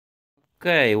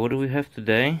Okay, what do we have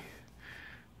today?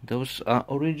 Those are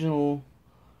original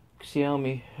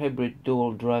Xiaomi Hybrid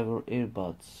Dual Driver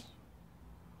earbuds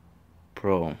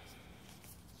Pro.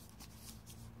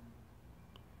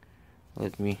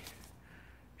 Let me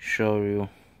show you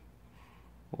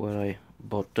where I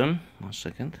bought them. 1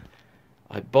 second.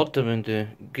 I bought them in the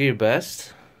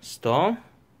gearbest store.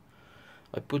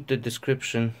 I put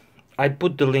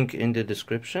the link in the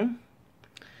description.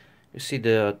 You see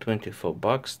there are 24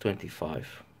 bucks,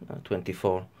 25,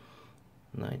 24,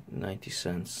 90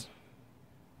 cents.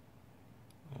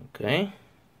 Okay.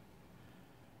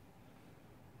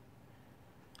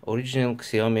 Original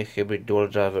Xiaomi Hybrid Dual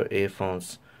Driver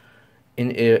earphones,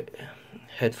 in-ear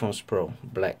headphones Pro,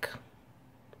 black.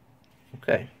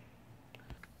 Okay.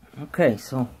 Okay,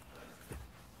 so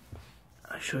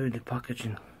I show you the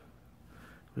packaging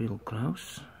real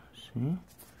close. See.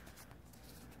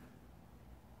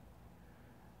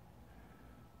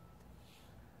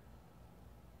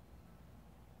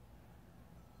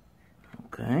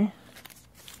 Okay,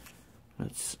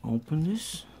 let's open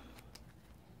this.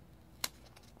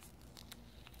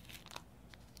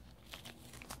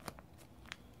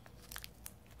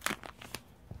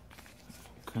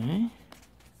 Okay.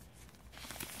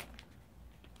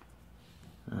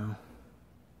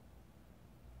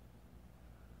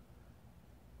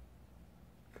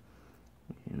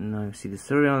 Now you see the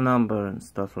serial number and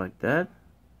stuff like that.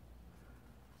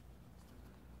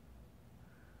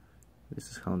 This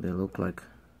is how they look like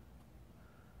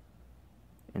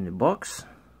in the box.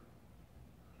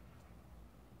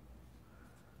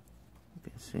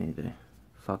 You can see the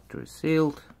factory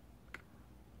sealed.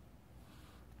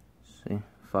 See,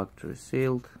 factory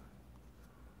sealed.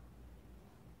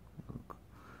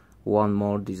 One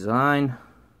more design.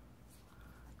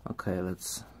 Okay,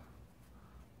 let's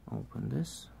open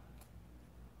this.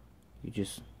 You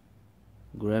just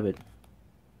grab it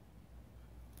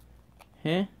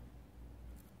here.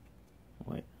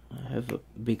 Wait, I have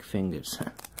big fingers.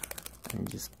 And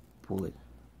just pull it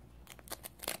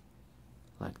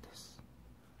like this,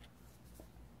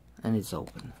 and it's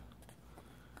open.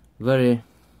 Very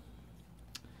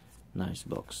nice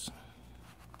box.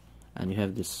 And you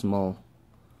have this small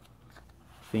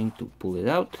thing to pull it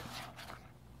out.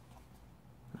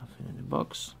 Nothing in the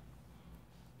box.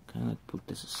 Okay, let's put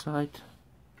this aside.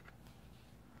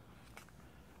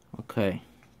 Okay,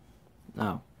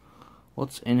 now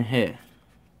what's in here?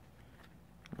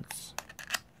 Let's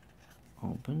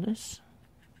open this.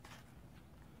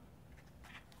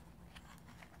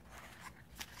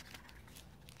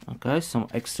 Okay, some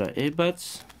extra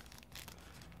earbuds,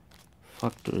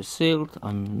 factory sealed.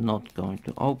 I'm not going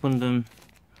to open them.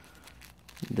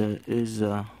 There is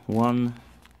one,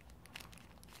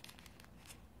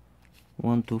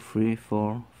 2, 3,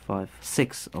 4, 5,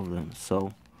 6 of them.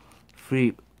 So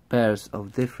 3 pairs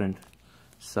of different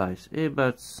size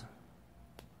earbuds.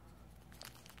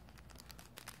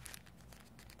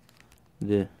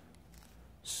 The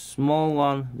small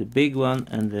one, the big one,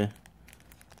 and the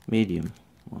medium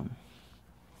one.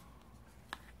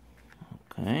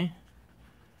 Okay,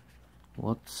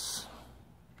 what's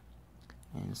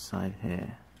inside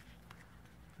here?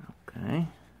 Okay,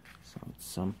 so it's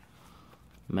some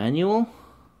manual.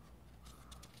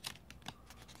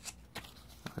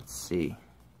 Let's see,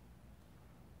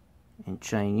 in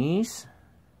Chinese,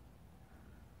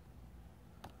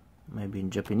 maybe in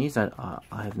Japanese, I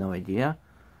have no idea.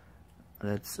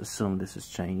 Let's assume this is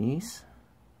Chinese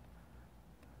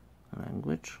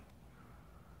language.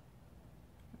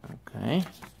 Okay.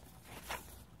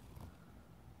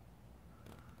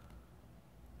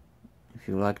 If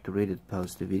you like to read it,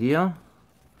 pause the video.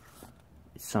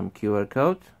 It's some QR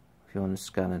code. If you want to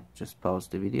scan it, just pause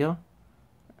the video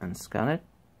and scan it.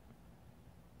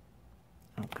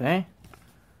 Okay.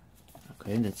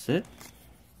 Okay, that's it.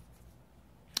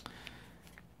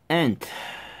 And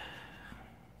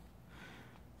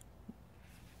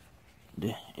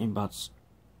the earbuds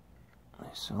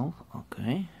myself.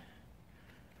 Okay,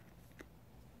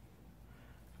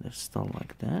 they're still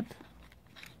like that.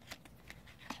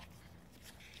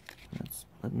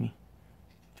 Let me.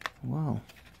 Wow,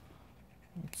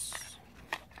 it's.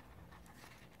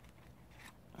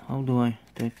 How do I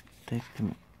take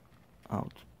them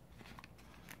out?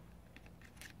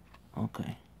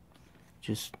 Okay,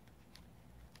 just.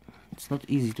 It's not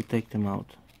easy to take them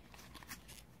out.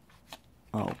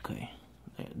 Okay,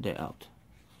 they're out.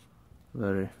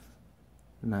 Very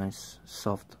nice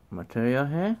soft material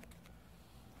here.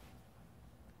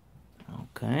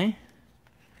 Okay,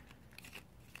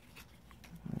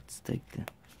 let's take the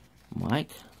mic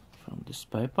from this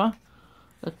paper.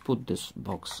 Let's put this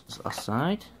box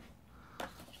aside.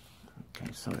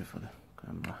 Okay, sorry for the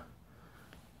camera.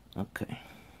 Okay.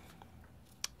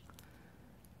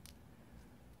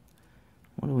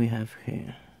 What do we have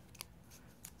here?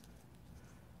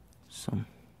 Some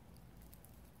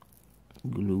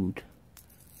glued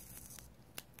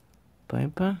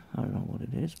paper. I don't know what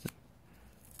it is, but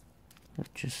let's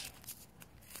just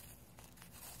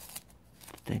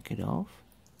take it off.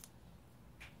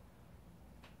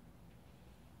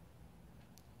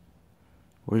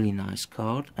 Really nice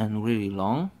card and really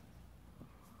long.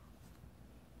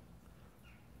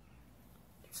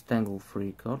 It's tangle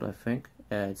free card, I think.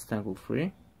 Yeah, it's tangle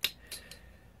free.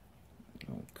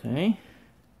 Okay.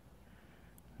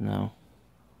 Now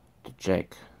the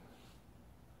jack.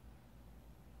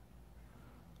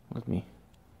 Let me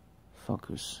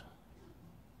focus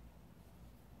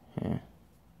here.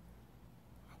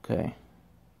 Okay.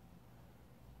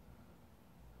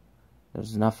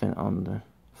 There's nothing on the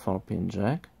 4-pin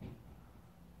jack.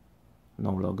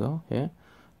 No logo here,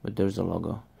 but there's a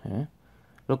logo here.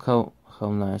 Look how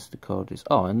nice the code is.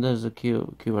 Oh, and there's a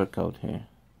QR code here.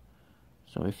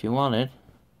 So if you want it,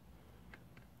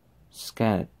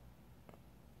 scan it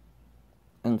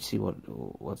and see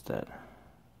what's that.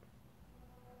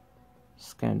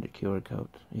 Scan the QR code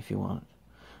if you want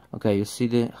it. Okay, you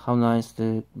see how nice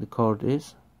the cord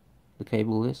is, the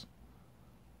cable is.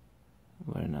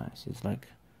 Very nice. It's like,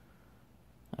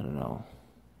 I don't know,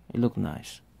 it looks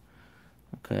nice.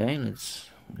 Okay, let's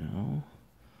go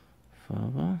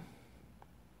further.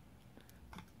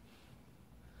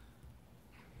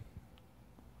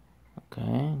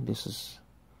 Okay, this is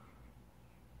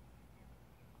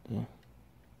the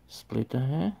splitter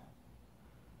here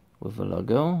with a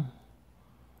logo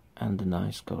and the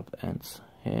nice code ends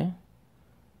here.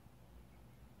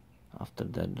 After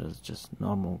that there's just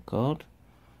normal code.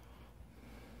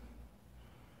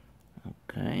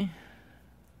 Okay,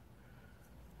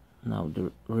 now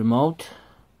the remote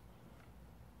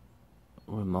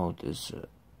is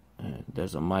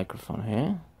there's a microphone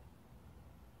here.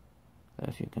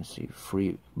 If you can see,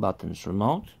 3 buttons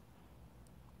remote.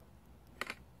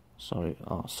 Sorry,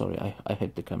 oh sorry, I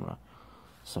hit the camera.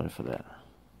 Sorry for that.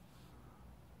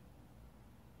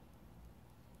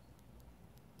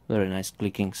 Very nice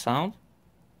clicking sound.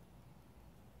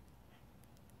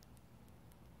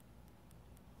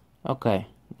 Okay,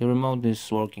 the remote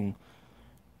is working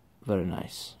very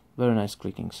nice. Very nice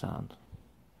clicking sound.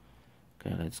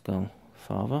 Okay, let's go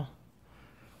further.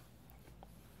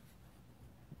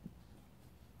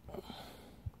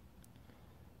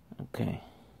 Okay.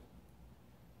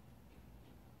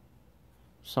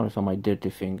 Sorry for my dirty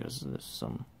fingers, there's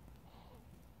some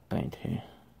paint here.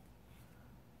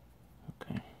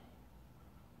 Okay.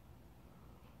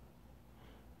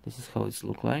 This is how it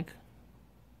looks like.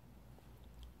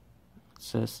 It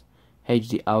says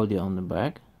HD audio on the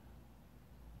back.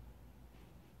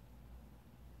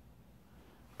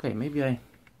 Okay, maybe I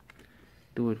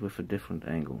do it with a different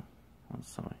angle. Oh,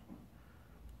 sorry.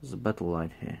 There's a battle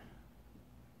light here.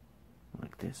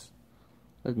 Like this.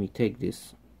 Let me take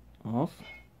this off.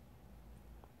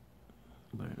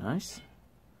 Very nice.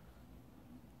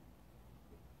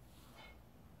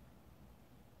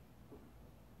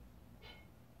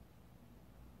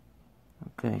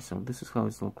 Okay, so this is how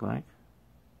it looks like.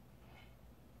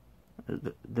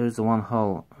 There's one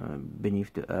hole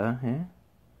beneath the air here,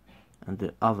 and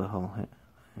the other hole here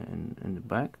in the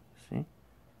back. See?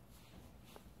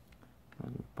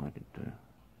 Let me point it to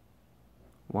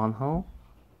one hole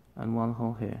and one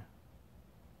hole here.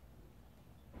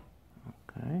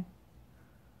 Okay.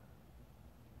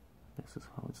 This is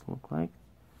how it looks like.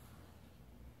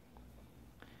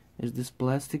 Is this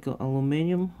plastic or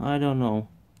aluminium? I don't know.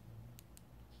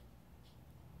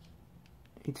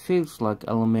 It feels like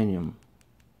aluminium.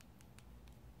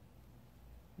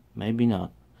 Maybe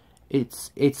not.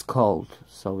 It's cold,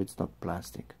 so it's not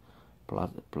plastic.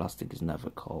 Plastic is never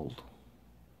cold.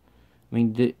 I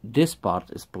mean, this part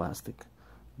is plastic,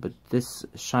 but this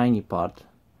shiny part,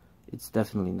 it's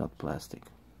definitely not plastic.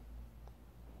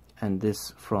 And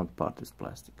this front part is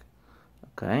plastic.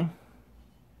 Okay,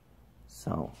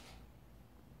 so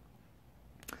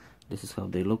this is how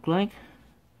they look like.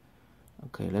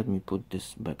 Okay, let me put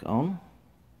this back on.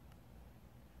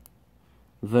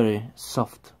 Very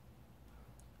soft,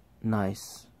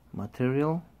 nice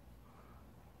material,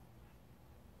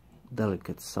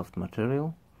 delicate soft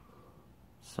material,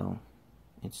 so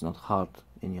it's not hard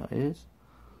in your ears.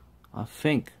 I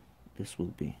think this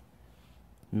will be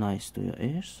nice to your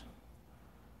ears.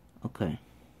 Okay,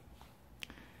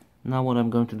 now what I'm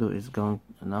going to do is now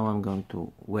I'm going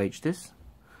to wage this.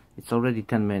 It's already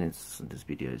 10 minutes. This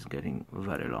video is getting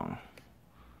very long.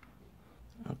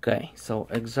 Okay, so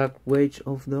exact weight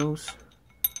of those.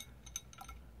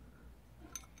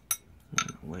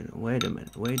 Wait a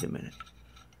minute.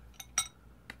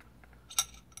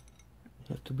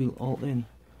 You have to be all in.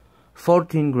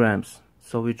 14 grams,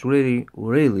 so it's really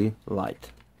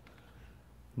light.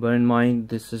 Bear in mind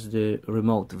this is the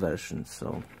remote version,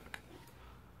 so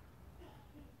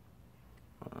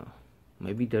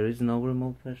maybe there is no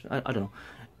remote version. I don't know.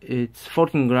 It's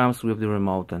 14 grams with the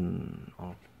remote and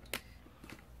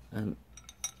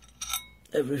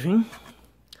everything,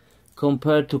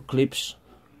 compared to Klipsch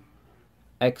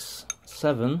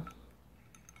X7,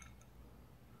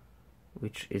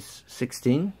 which is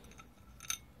 16,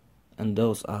 and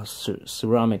those are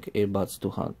ceramic earbuds,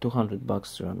 200 bucks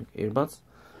ceramic earbuds,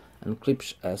 and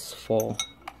Klipsch S4,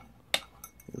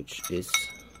 which is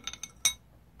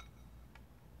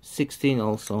 16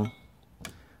 also.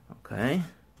 Okay,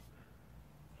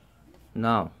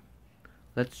 now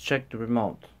let's check the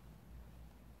remote.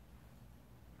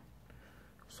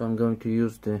 So I'm going to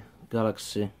use the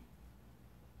Galaxy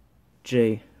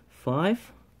J5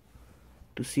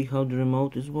 to see how the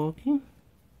remote is working.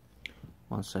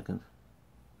 1 second.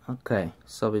 Okay,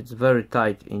 so it's very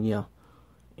tight in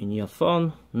your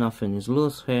phone, nothing is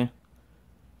loose here,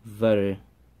 very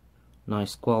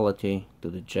nice quality to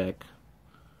the jack.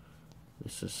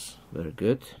 This is very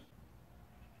good.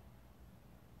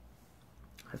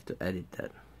 I have to edit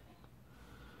that.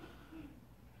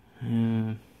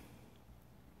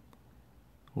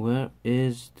 Where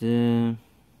is the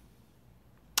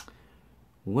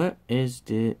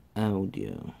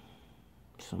audio?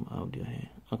 Some audio here.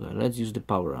 Okay, let's use the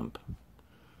power amp.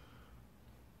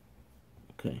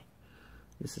 Okay,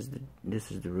 this is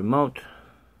the remote.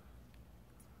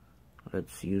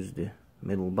 Let's use the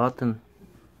middle button.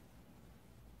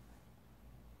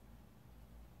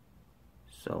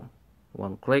 So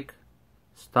 1 click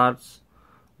starts,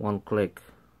 1 click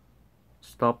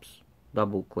stops,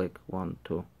 double click 1,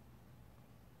 2.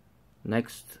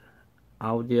 Next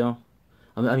audio,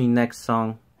 I mean next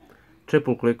song,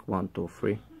 triple click 1, 2,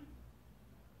 3.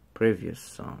 Previous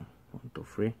song 1, 2,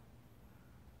 3.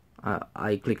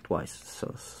 I clicked twice,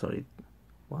 so sorry.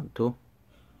 1, 2,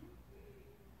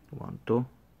 1, 2,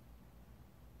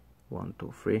 1,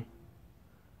 2, 3.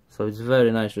 So it's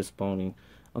very nice responding.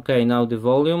 Okay, now the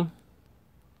volume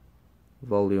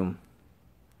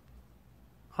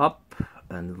up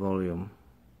and volume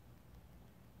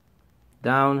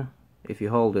down. If you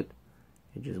hold it,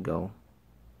 you just go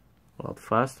a lot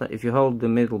faster. If you hold the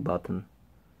middle button,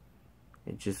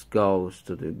 it just goes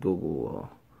to the Google or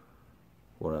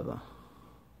whatever,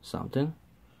 something.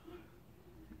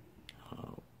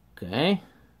 Okay,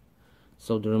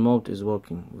 so the remote is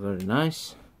working very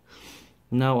nice.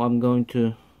 Now I'm going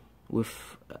to,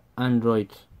 with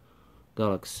Android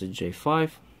Galaxy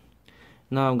J5,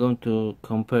 now I'm going to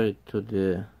compare it to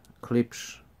the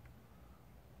Klipsch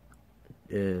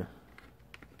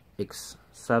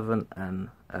X7 and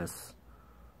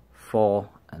S4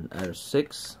 and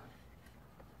R6.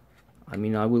 I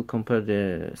mean, I will compare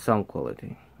the sound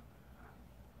quality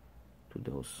to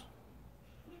those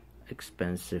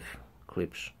expensive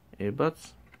Klipsch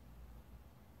earbuds.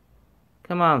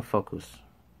 Come on, focus.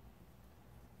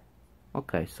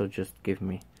 Okay, so just give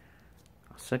me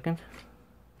a second.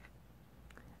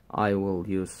 I will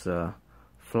use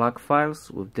FLAC files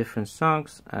with different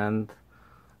songs, and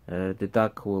the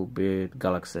DAC will be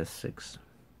Galaxy S6.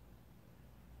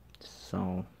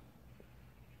 So,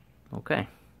 okay,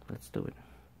 let's do it.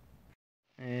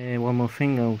 One more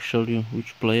thing, I'll show you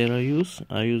which player I use.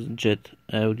 I use Jet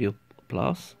Audio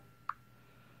Plus.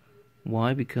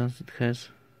 Why? Because it has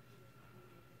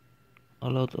a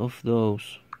lot of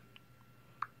those.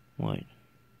 Wait,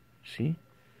 see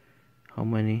how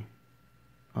many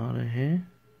are there here?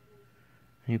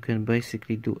 You can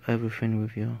basically do everything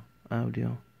with your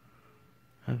audio,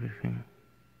 everything.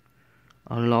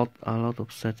 A lot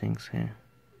of settings here.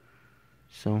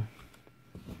 So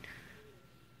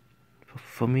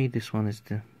for me, this one is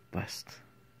the best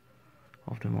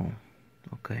of them all.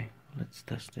 Okay, let's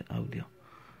test the audio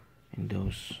in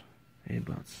those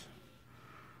earbuds.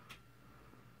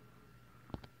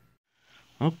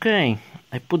 Okay,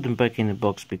 I put them back in the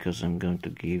box because I'm going to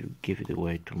give it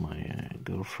away to my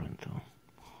girlfriend, or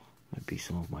maybe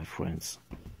some of my friends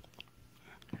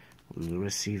will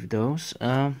receive those.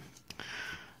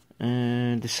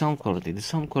 The sound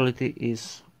quality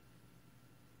is,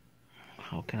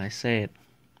 how can I say it?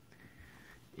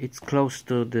 It's close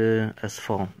to the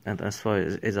S4, and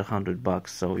S4 is $100,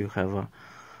 so you have a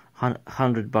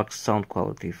 $100 sound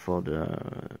quality for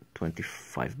the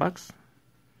 $25.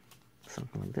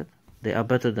 Something like that. They are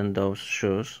better than those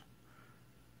Sures.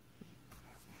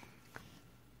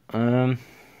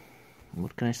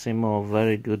 what can I say more?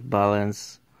 Very good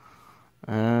balance,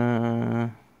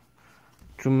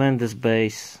 tremendous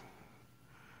bass.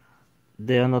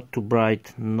 They are not too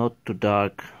bright, not too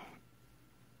dark.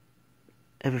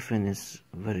 Everything is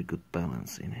very good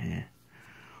balance in here.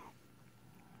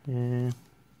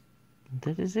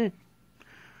 That is it.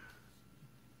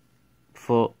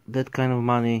 For that kind of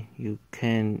money,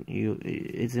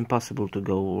 it's impossible to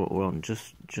go wrong.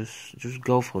 Just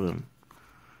go for them.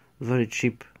 Very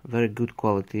cheap, very good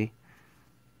quality.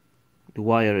 The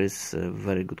wire is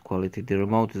very good quality. The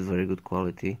remote is very good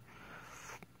quality.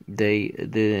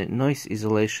 The noise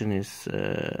isolation is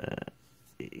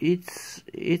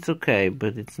it's okay,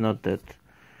 but it's not that.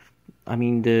 I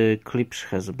mean, the Klipsch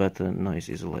has a better noise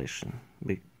isolation,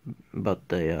 but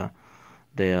they are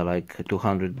like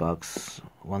 $200,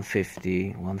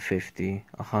 $150,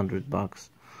 $100.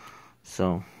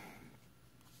 So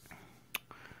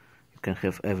you can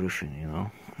have everything, you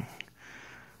know.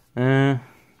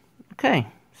 Okay,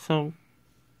 so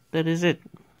that is it.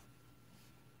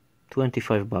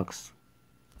 $25.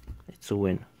 It's a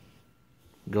win.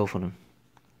 Go for them.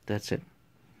 That's it.